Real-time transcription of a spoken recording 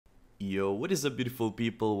Yo, what is up, beautiful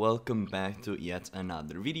people? Welcome back to yet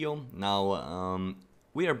another video. Now,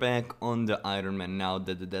 we are back on the Iron Man now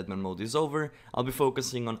that the Deadman mode is over. I'll be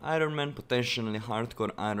focusing on Iron Man, potentially hardcore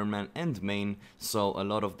Iron Man and main, so a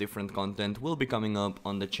lot of different content will be coming up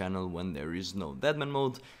on the channel when there is no Deadman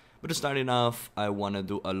mode. But to start it off, I wanna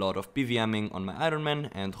do a lot of PVMing on my Iron Man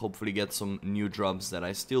and hopefully get some new drops that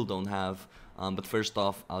I still don't have. But first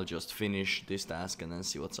off, I'll just finish this task and then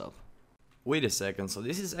see what's up. Wait a second, so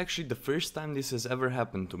this is actually the first time this has ever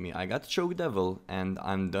happened to me. I got Choke Devil and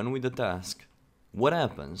I'm done with the task. What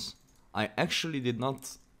happens? I actually did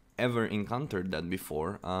not ever encounter that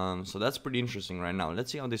before, so that's pretty interesting right now.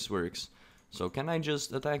 Let's see how this works. So can I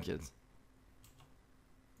just attack it?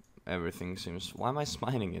 Everything seems... Why am I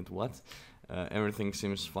smiling it? What? Everything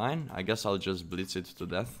seems fine. I guess I'll just blitz it to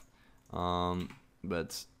death.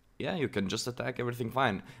 But... yeah, you can just attack everything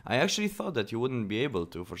fine. I actually thought that you wouldn't be able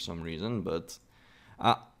to for some reason, but...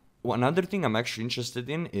 one other thing I'm actually interested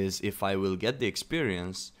in is if I will get the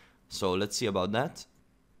experience. So let's see about that.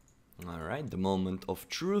 Alright, the moment of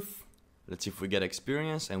truth. Let's see if we get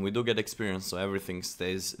experience, and we do get experience, so everything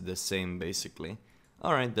stays the same basically.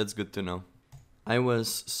 Alright, that's good to know. I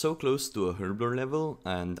was so close to a Herblore level,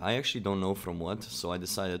 and I actually don't know from what, so I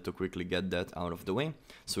decided to quickly get that out of the way.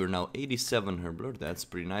 So we're now 87 Herblore, that's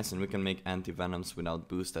pretty nice, and we can make anti-venoms without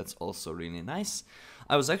boost, that's also really nice.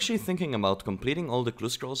 I was actually thinking about completing all the clue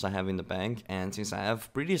scrolls I have in the bag, and since I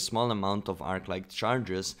have pretty small amount of arc-like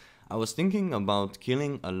charges, I was thinking about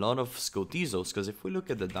killing a lot of Scotizos, because if we look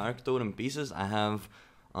at the Dark Totem pieces, I have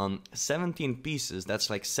 17 pieces, that's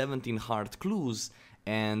like 17 hard clues,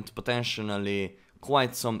 and potentially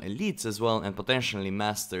quite some elites as well, and potentially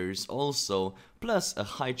masters also, plus a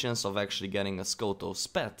high chance of actually getting a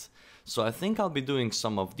Skotos pet. So I think I'll be doing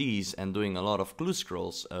some of these and doing a lot of clue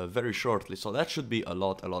scrolls very shortly, so that should be a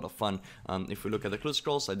lot of fun. If we look at the clue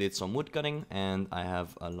scrolls, I did some woodcutting, and I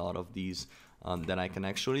have a lot of these that I can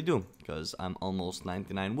actually do, because I'm almost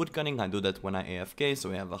 99 woodcutting. I do that when I AFK, so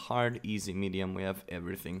we have a hard, easy, medium, we have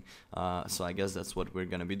everything. So I guess that's what we're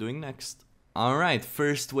gonna be doing next. Alright,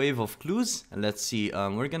 first wave of clues. Let's see,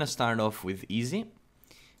 we're gonna start off with easy.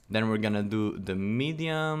 Then we're gonna do the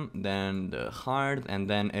medium, then the hard, and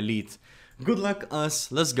then elite. Good luck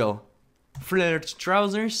us, let's go. Flared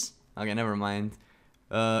trousers. Okay, never mind.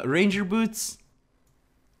 Ranger boots.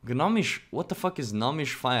 Gnomish, what the fuck is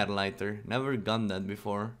Gnomish firelighter? Never done that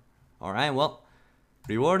before. Alright, well.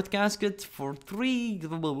 Reward casket for 3,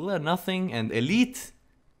 nothing, and elite.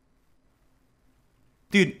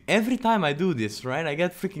 Dude, every time I do this, right, I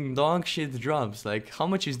get freaking dog shit drops. Like, how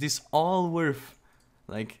much is this all worth?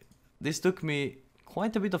 Like, this took me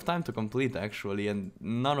quite a bit of time to complete, actually, and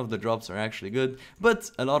none of the drops are actually good.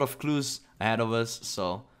 But a lot of clues ahead of us,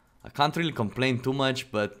 so I can't really complain too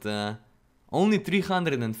much, but only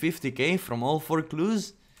 350k from all 4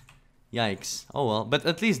 clues? Yikes. Oh well, but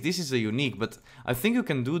at least this is a unique, but I think you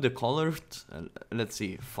can do the colored, let's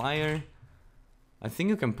see, fire. I think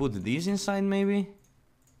you can put these inside, maybe?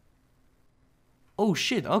 Oh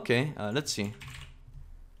shit, okay, let's see.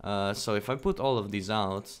 So if I put all of these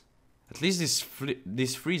out, at least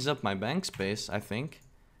this frees up my bank space, I think.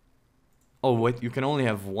 Oh wait, you can only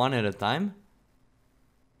have one at a time?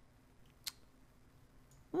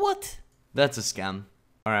 What? That's a scam.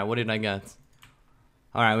 Alright, what did I get?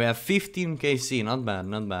 Alright, we have 15 KC, not bad,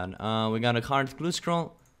 not bad. We got a hard clue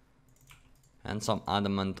scroll. And some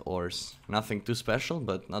adamant ores. Nothing too special,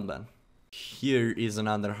 but not bad. Here is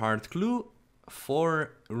another hard clue.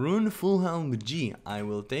 For Rune Fullhelm G, I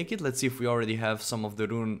will take it. Let's see if we already have some of the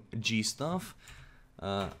Rune G stuff.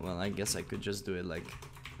 Well, I guess I could just do it like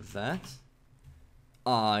that.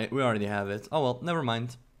 We already have it. Oh well, never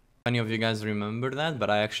mind. Any of you guys remember that, but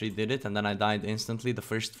I actually did it and then I died instantly the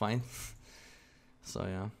first fight. So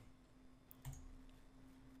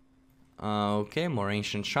yeah. Okay, more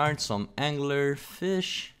ancient shards, some angler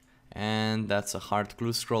fish, and that's a hard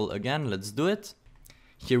clue scroll again. Let's do it.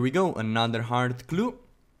 Here we go, another hard clue.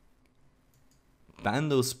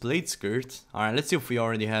 Bandos plate skirt. Alright, let's see if we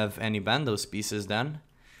already have any Bandos pieces then.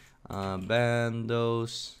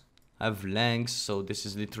 Bandos. I have legs, so this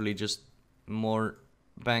is literally just more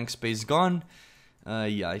bank space gone.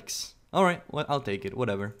 Yikes. Alright, well, I'll take it,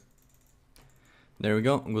 whatever. There we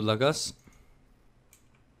go, good luck us.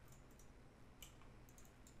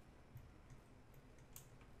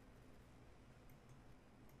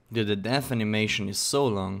 Dude, the death animation is so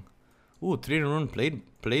long. Ooh, 3 rune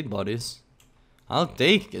plate bodies. I'll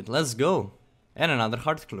take it, let's go. And another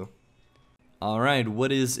hard clue. Alright,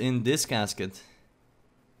 what is in this casket?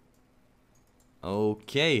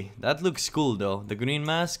 Okay, that looks cool though. The green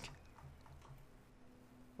mask.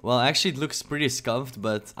 Well, actually it looks pretty scuffed,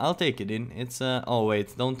 but I'll take it in. It's oh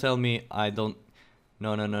wait, don't tell me I don't...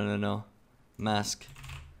 No. Mask.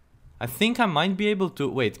 I think I might be able to...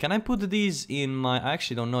 Wait, can I put these in my... I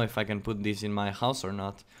actually don't know if I can put these in my house or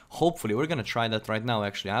not. Hopefully, we're gonna try that right now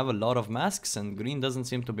actually. I have a lot of masks and green doesn't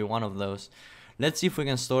seem to be one of those. Let's see if we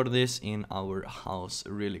can store this in our house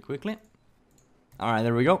really quickly. Alright,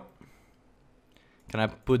 there we go. Can I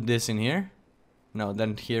put this in here? No,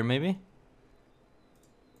 then here maybe?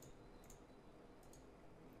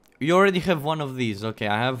 You already have one of these. Okay,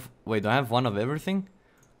 I have... Wait, do I have one of everything?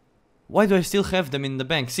 Why do I still have them in the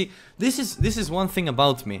bank? See, this is one thing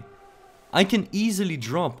about me. I can easily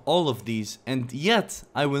drop all of these, and yet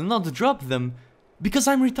I will not drop them because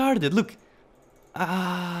I'm retarded. Look.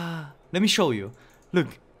 Let me show you.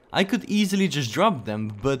 Look, I could easily just drop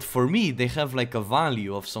them, but for me they have like a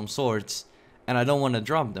value of some sorts, and I don't want to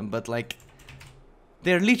drop them, but like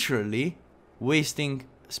they're literally wasting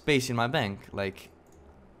space in my bank, like,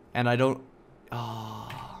 and I don't...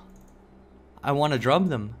 I want to drop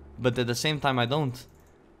them, but at the same time I don't.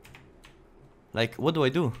 Like, what do I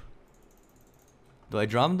do? Do I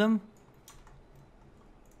drop them?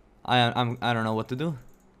 I don't know what to do.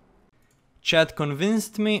 Chat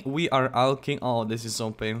convinced me we are alking. Oh, this is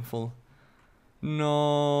so painful. No,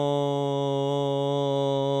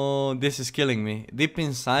 this is killing me. Deep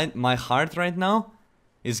inside, my heart right now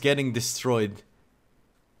is getting destroyed.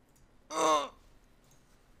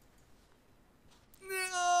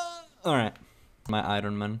 Alright. My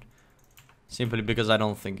Iron Man. Simply because I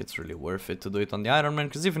don't think it's really worth it to do it on the Iron Man,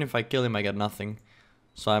 because even if I kill him I get nothing.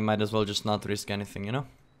 So I might as well just not risk anything, you know?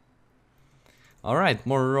 Alright,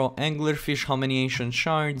 more raw anglerfish. How many ancient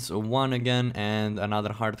shards? One again, and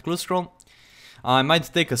another hard clue scroll. I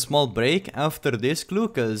might take a small break after this clue,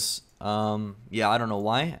 because, yeah, I don't know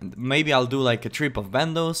why. Maybe I'll do like a trip of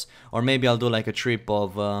bandos, or maybe I'll do like a trip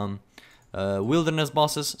of wilderness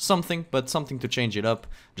bosses, something, but something to change it up.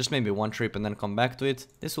 Just maybe one trip and then come back to it.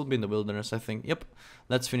 This will be in the wilderness, I think. Yep,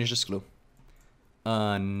 let's finish this clue.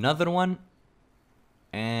 Another one.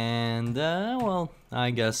 And, well,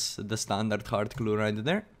 I guess the standard hard clue right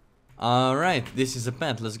there. Alright, this is a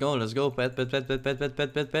pet. Let's go, let's go. Pet,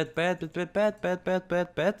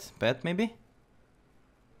 maybe?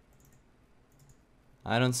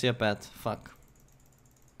 I don't see a pet. Fuck.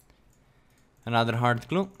 Another hard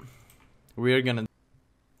clue. We're gonna...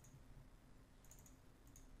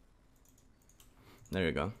 There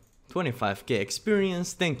you go. 25k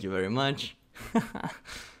experience. Thank you very much.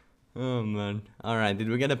 Oh man. Alright, did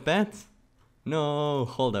we get a pet? No,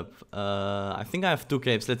 hold up. I think I have 2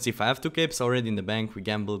 capes. Let's see if I have 2 capes already in the bank. We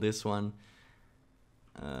gamble this one.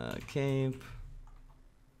 Cape.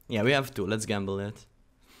 Yeah, we have 2. Let's gamble it.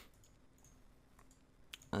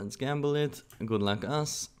 Let's gamble it. Good luck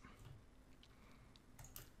us.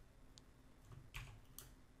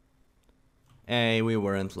 Hey, we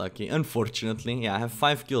weren't lucky. Unfortunately. Yeah, I have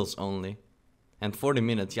 5 kills only. And 40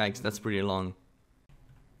 minutes. Yikes, that's pretty long.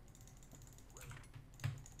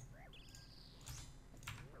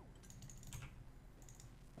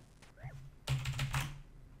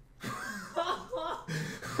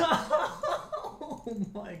 Oh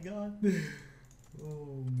my god.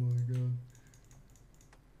 Oh my god.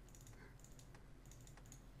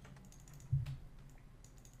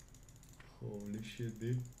 Holy shit,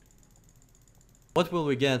 dude. What will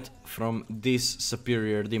we get from this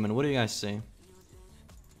superior demon? What do you guys say?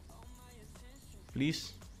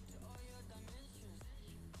 Please?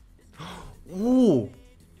 Oh!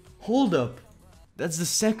 Hold up! That's the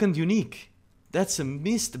second unique. That's a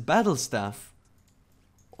missed battle staff.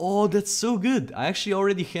 Oh, that's so good. I actually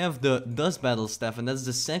already have the dust battle staff, and that's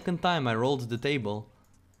the second time I rolled the table.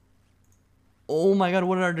 Oh my god,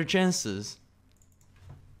 what are the chances?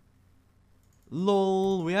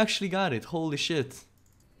 Lol, we actually got it. Holy shit.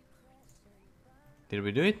 Did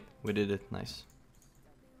we do it? We did it. Nice.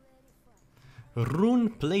 Rune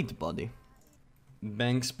plate body.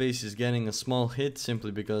 Bank space is getting a small hit simply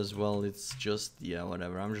because, well, it's just, yeah,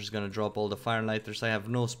 whatever. I'm just gonna drop all the firelighters. I have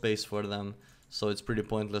no space for them, so it's pretty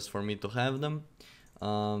pointless for me to have them.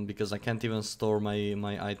 Because I can't even store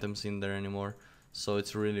my items in there anymore. So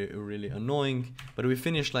it's really annoying. But we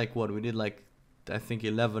finished like what? We did like, I think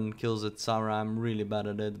 11 kills at Sarah. I'm really bad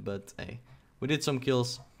at it, but hey, we did some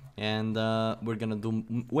kills, and we're gonna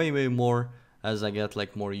do way more as I get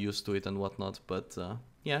like more used to it and whatnot. But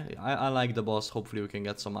yeah, I like the boss. Hopefully we can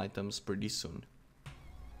get some items pretty soon.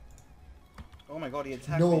 Oh my god, he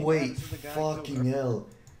attacked No, me. wait, fucking hell.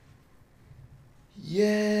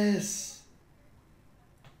 Yes!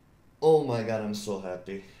 Oh my god, I'm so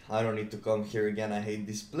happy. I don't need to come here again. I hate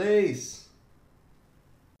this place.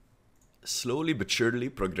 slowly but surely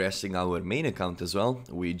progressing our main account as well.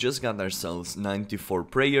 We just got ourselves 94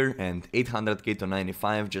 prayer and 800k to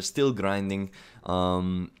 95, just still grinding.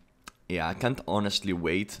 Yeah, I can't honestly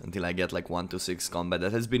wait until I get like 1 to 6 combat.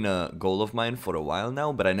 That has been a goal of mine for a while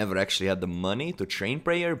now, but I never actually had the money to train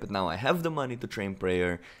prayer, but now I have the money to train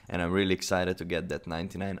prayer, and I'm really excited to get that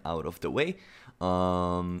 99 out of the way.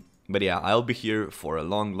 But yeah, I'll be here for a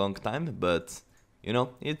long time, but you know,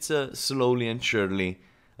 it's slowly and surely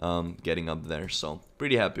getting up there, so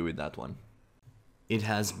pretty happy with that one. It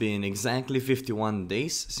has been exactly 51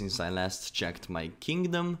 days since I last checked my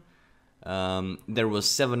kingdom. There was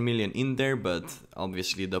 7 million in there, but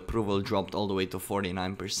obviously the approval dropped all the way to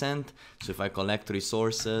 49%. So if I collect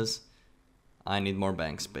resources, I need more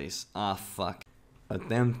bank space. Ah, fuck.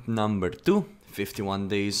 Attempt number 2, 51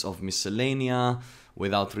 days of miscellanea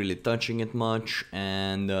without really touching it much,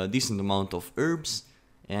 and a decent amount of herbs,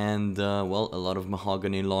 and well, a lot of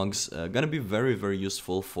mahogany logs. Gonna be very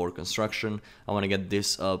useful for construction. I want to get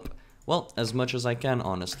this up, well, as much as I can,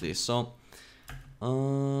 honestly. So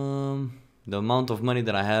the amount of money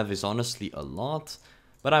that I have is honestly a lot,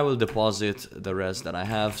 but I will deposit the rest that I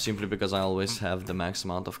have simply because I always have the max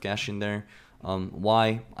amount of cash in there.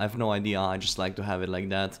 Why? I have no idea, I just like to have it like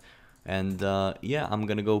that. And yeah, I'm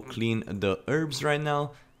gonna go clean the herbs right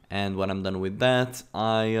now, and when I'm done with that,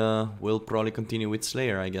 I will probably continue with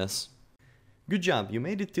Slayer, I guess. Good job, you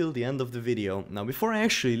made it till the end of the video. Now before I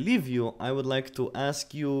actually leave you, I would like to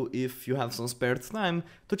ask you if you have some spare time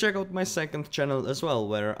to check out my second channel as well,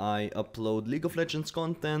 where I upload League of Legends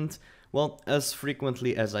content, well, as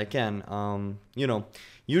frequently as I can. You know,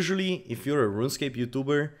 usually if you're a RuneScape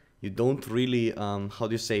YouTuber, you don't really, how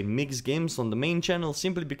do you say, mix games on the main channel,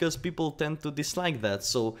 simply because people tend to dislike that.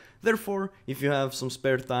 So therefore, if you have some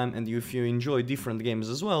spare time and if you enjoy different games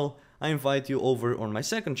as well, I invite you over on my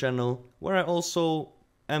second channel, where I also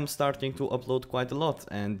am starting to upload quite a lot,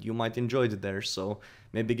 and you might enjoy it there. So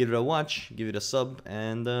maybe give it a watch, give it a sub,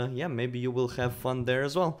 and yeah, maybe you will have fun there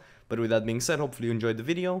as well. But with that being said, hopefully you enjoyed the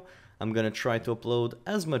video. I'm gonna try to upload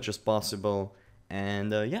as much as possible.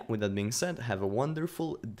 And yeah, with that being said, have a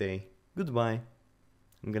wonderful day. Goodbye.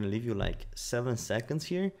 I'm gonna leave you like 7 seconds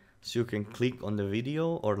here, so you can click on the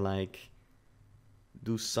video or like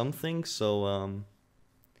do something. So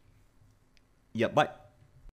yeah, bye.